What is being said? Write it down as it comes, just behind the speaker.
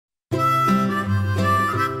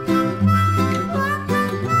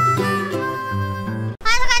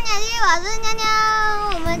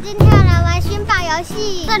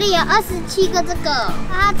这里有27个这个，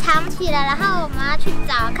然后藏起来，然后我们要去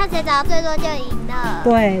找，看谁找到最多就赢了。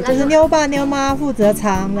对，就是妞爸妞妈负责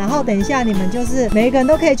藏，然后等一下你们就是每一个人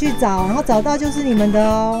都可以去找，然后找到就是你们的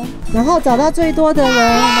哦。然后找到最多的人，我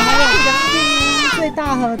们还有奖品最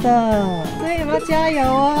大盒的，所以你们要加油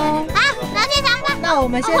哦。好，拿去藏吧。那我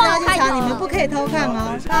们现在要去藏，你们不可以偷看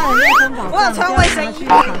哦。大人要分保障。我有穿卫生衣，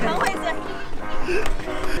穿卫生衣。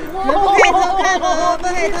你们不可以偷看哦，不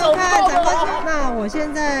可以偷看，转过去。那我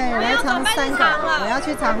现在来藏3个，我要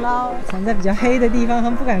去藏喽。藏在比较黑的地方，他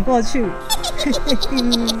们不敢过去。这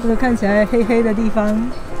个看起来黑黑的地方，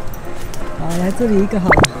好，来这里一个好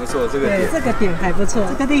了。不错，这个点，对，这个点还不错。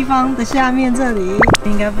这个地方的下面这里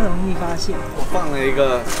应该不容易发现。我放了一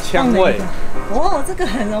个枪位。哦，这个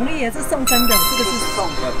很容易耶，这送分的，这个是送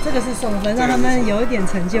分，这个是送分，让他们有一点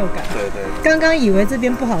成就感。对对。刚刚以为这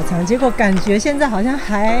边不好藏，结果感觉现在好像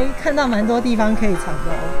还看到蛮多地方可以藏的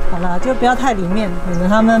哦。好啦，就不要太里面，免得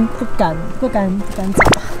他们不敢走。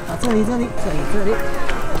好，这里，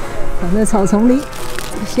藏在草丛里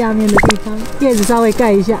下面的地方，叶子稍微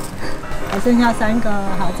盖一下。还剩下3个，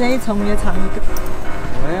好，这一丛也藏一个。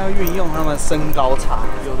我们要运用他们身高差，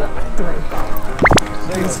有的矮，对。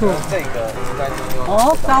没错，这个是在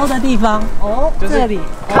哦高的地方哦，这里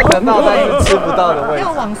看得到但是吃不到的位置，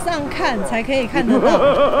要往上看才可以看得到，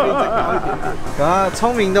可以再高一点点。然后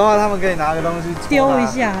聪明的话，他们可以拿个东西丢一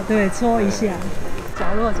下，对，戳一下。角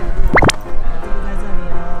落，这个在这里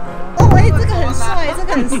哦。哦，哎，这个很帅，这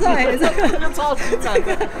个很帅，这个超级赞。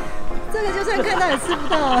这个就算看到也吃不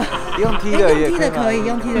到了。用踢的也可以，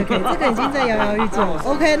用踢的可以。这个已经在摇摇欲坠。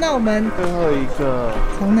OK， 那我们最后一个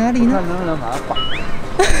从哪里呢？看能不能把它绑。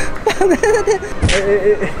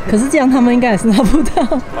可是这样他们应该也是拿不到。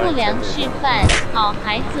不良示范，好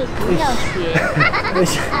孩子不要学。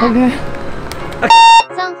OK。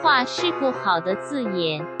脏话是不好的字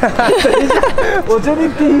眼。等一下，我决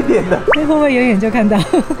定低一点的。会不会远远就看到？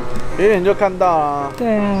远远就看到啊。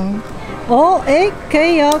对啊。哦，哎，可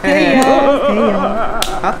以哦，可以哦，可以哦。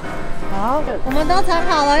啊，好，我们都藏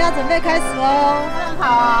好了，要准备开始喽。很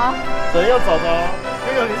好啊。谁要走呢？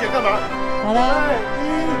悠悠，你想干嘛？好了。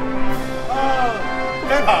3、2，不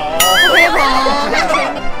可以跑哦。不可以跑哦。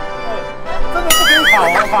真的不可以跑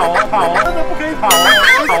哦，跑哦，真的不可以跑哦，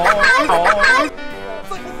跑哦。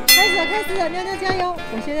开始了，妞妞加油！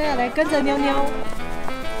我现在要来跟着妞妞。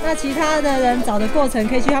那其他的人找的过程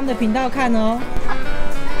可以去他们的频道看哦。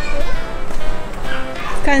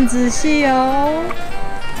看仔细哦！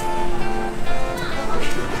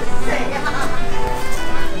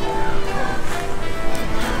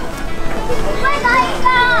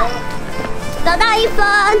得到1分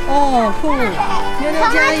哦，酷！妞妞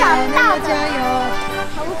加油，妞妞加油！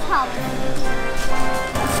好吵！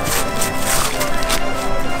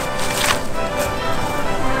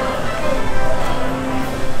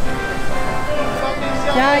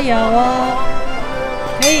加油哦！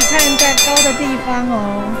可以看在高的地方哦。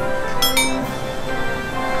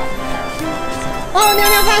哦，妞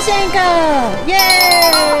妞发现一个，耶！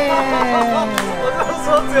我就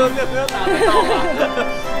说只有妞妞拿得到吗？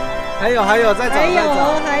还有，再找，还有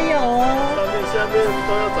哦，下面都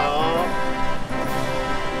要找哦。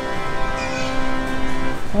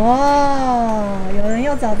哦，有人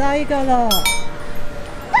又找到一个了。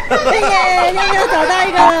耶！妞妞找到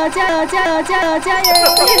一个了，加油！2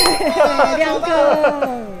个。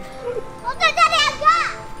我找到2个，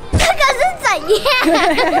这个是怎样？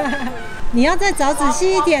你要再找仔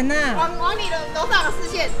细一点呐！往你的楼上的视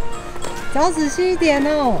线，找仔细一点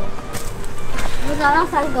哦。我找到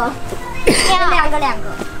3个，2个。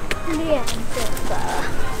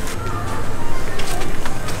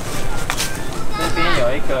这边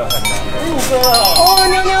有一个很难的5个哦，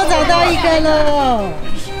妞妞找到一个了。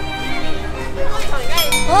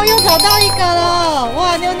哦，又找到一个了！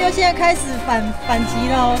哇，妞妞现在开始反击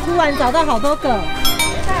了，突然找到好多个。现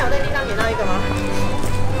在有在地上捡到一个吗？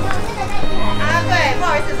啊，对，不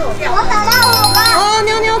好意思，是我掉。我找到5个。哦，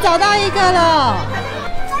妞妞找到一个了。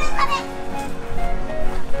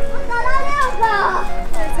我找到6个。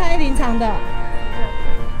蔡依林唱的。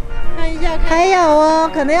看一下，还有哦，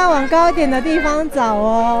可能要往高一点的地方找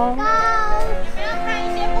哦。高。要看一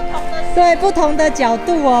些不同的。对，不同的角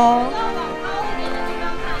度哦。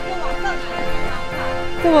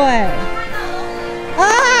对，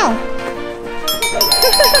啊！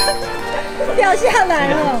掉下来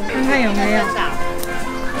了，看看有没有。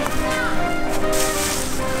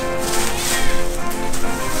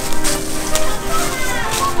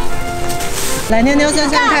来，妞妞算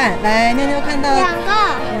算看，来，妞妞看到2个、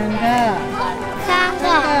3个、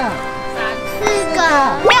4个、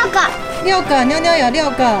6个，妞妞有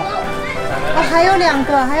6个。哦，还有两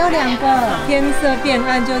个，还有2个。天色变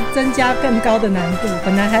暗就增加更高的难度，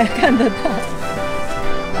本来还看得到，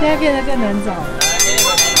现在变得更难找了。给你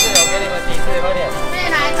们提示，我给你们提示，快点。快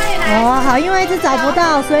来。哦，好，因为一直找不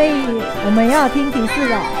到，所以我们要听提示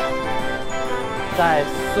了。在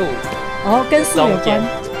树。哦，跟树有关，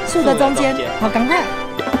树的中间。好，赶快。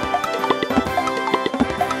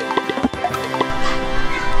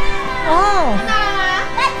哦。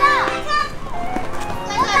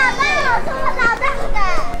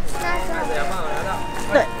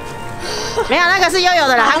对，没有那个是悠悠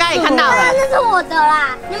的啦，他刚才也看到了。那是我的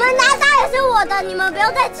啦，你们拿到也是我的，你们不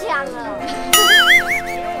要再抢了。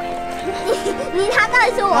你拿到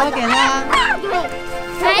也是我的。我给他。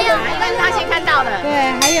还有，但是他先看到的。对，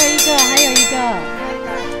还有一个，还有一个。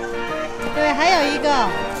对，还有一个。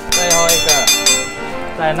最后一个，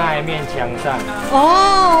在那一面墙上。哦。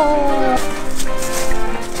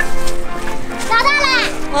找到了。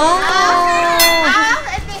哦。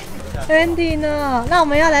Andy 呢？那我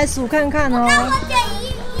们要来数看看哦。那我选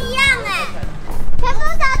一样哎，全部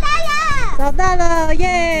找到了。找到了，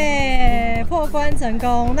耶！破关成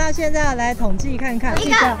功。那现在来统计看看。1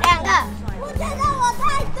个、2个。我觉得我太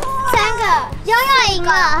多了。3个，悠悠赢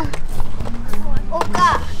了。5个、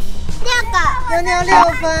6个。妞妞6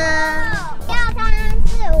分。1、2、3、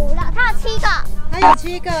4、5、6，他有7个。还有7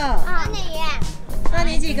个。跟你一样。那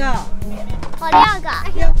你几个？我6个。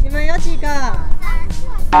你们有几个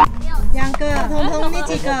？2个。彤彤你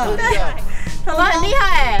几个？彤彤很厉害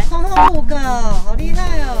哎。彤彤5个，好厉害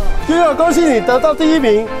哦！悠悠，恭喜你得到第1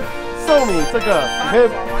名，送你这个，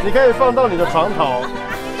你可以放到你的床头。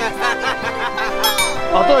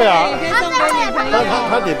哦，对啊，可以送给女朋友。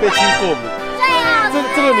他脸被亲过敏。对啊。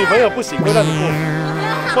这个女朋友不行，会让你过敏。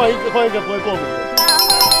换一个不会过敏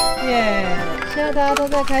的。耶！现在大家都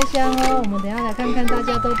在开箱哦，我们等一下来看看大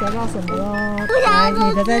家都得到什么哦。来，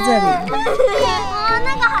你的在这里。哦，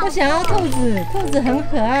那个好。我想要兔子，兔子很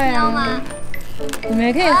可爱啊。你们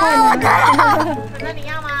也可以换啊。那你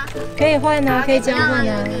要吗？可以换啊，可以交换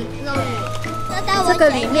啊。这个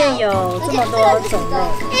里面有这么多种类。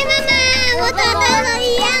哎，妈妈，我找到了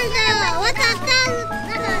一样的，我找到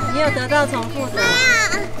那个。你有得到重复的？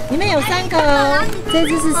里面有3个哦。这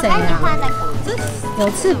只是谁啊？有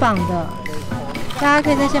翅膀的。大家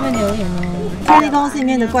可以在下面留言哦。电力公司里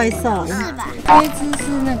面的怪兽，是吧？这一只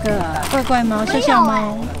是那个怪怪猫、笑笑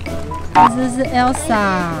猫，这只是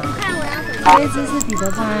Elsa， 这一只是彼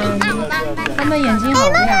得潘，它们眼睛好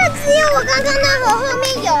亮。只有我刚刚那盒后面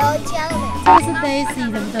有加了。这个是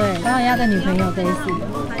Daisy 对不对？然后鸭的女朋友 Daisy，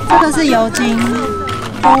 这个是油精，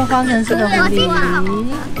动物方程式的狐狸，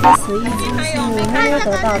这11只是妞妞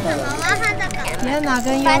得到的。天哪，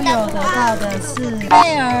跟悠悠得到的是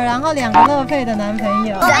贝尔，然后2个乐佩的男朋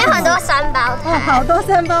友，还有很多3包胎。哦，好多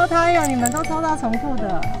3胞胎哦，你们都抽到重复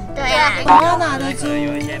的。对呀。我拿的猪，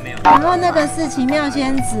然后那个是奇妙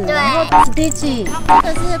仙子，然后 Stitch，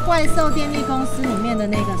 这个是怪兽电力公司里面的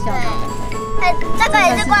那个校长。这个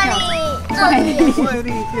也是怪力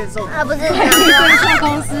变兽啊，不是电力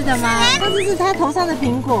公司的吗？这是他头上的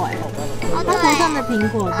苹果哎。他头上的苹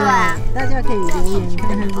果，对，大家可以留言看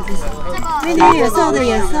看这是什么。美女野兽的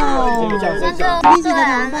野兽，一起的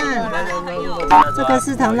同伴，这个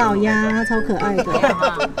是唐老鸭，超可爱的。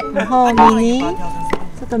然后米妮，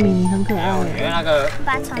这个米妮很可爱。然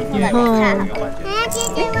后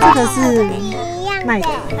这个是麦的，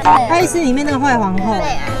爱丽丝里面那个坏皇后。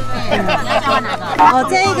哦，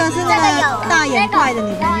这一个是那个大眼怪的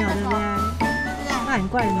女朋友，对不对？大眼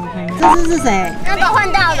怪的女朋友，这只是谁？那个换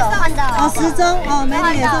到了。哦，时钟哦，美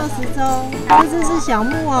女野兽时钟，这只是小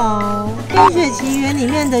木偶，《冰雪奇缘》里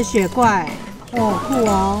面的雪怪，哦，酷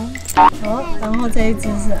哦。哦，然后这一只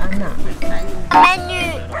是安娜，美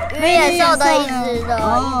女野兽的一只的。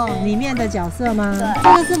哦，里面的角色吗？这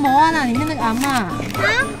个是摩安娜里面那个阿嬷。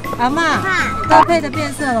阿嬷，乐佩的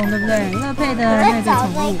变色龙对不对？乐佩的那个宠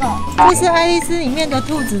物，这是爱丽丝里面的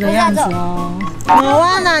兔子的样子哦。摩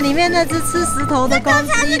安娜里面那只吃石头的公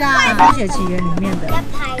鸡啦，《冰雪奇缘》里面的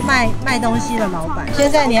卖东西的老板。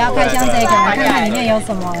现在你要开箱这个，来看看里面有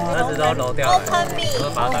什么哦。这只都漏掉了。这边，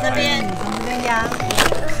从这边压。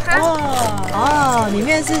哦，里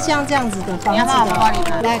面是像这样子的房子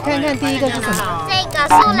的。来看看第一个是什么？这个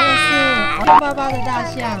树啦，是巴巴的大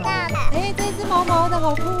象。哎，这只毛毛的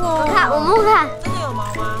好酷哦！我们看，真的有毛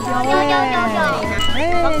吗？有。哎，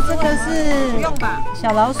这个是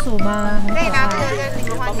小老鼠吗？可以拿这个跟你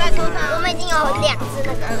们换在桌上。我们已经有2只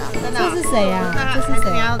那个了。这是谁呀？这是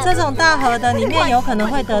谁？这种大盒的里面有可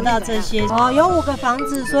能会得到这些哦，有5个房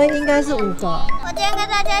子，所以应该是5个。我今天跟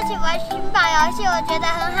大家一起玩寻宝游戏，我觉得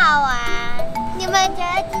很好玩。你们觉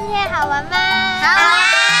得今天好玩吗？好玩。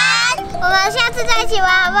我们下次再一起玩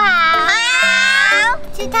好不好？好。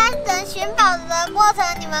其他人寻宝的过程，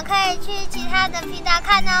你们可以去其他的频道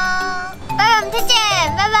看哦。我们再见，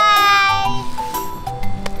拜拜。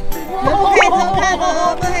不可以偷看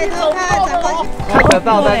哦，不可以偷看，长官。看得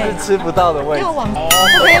到但是吃不到的位置。要往，不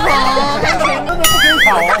可以跑，真的不可以跑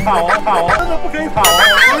哦，真的不可以跑哦。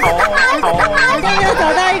妞妞找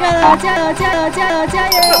到一个了，加油！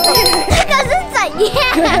这个是怎样？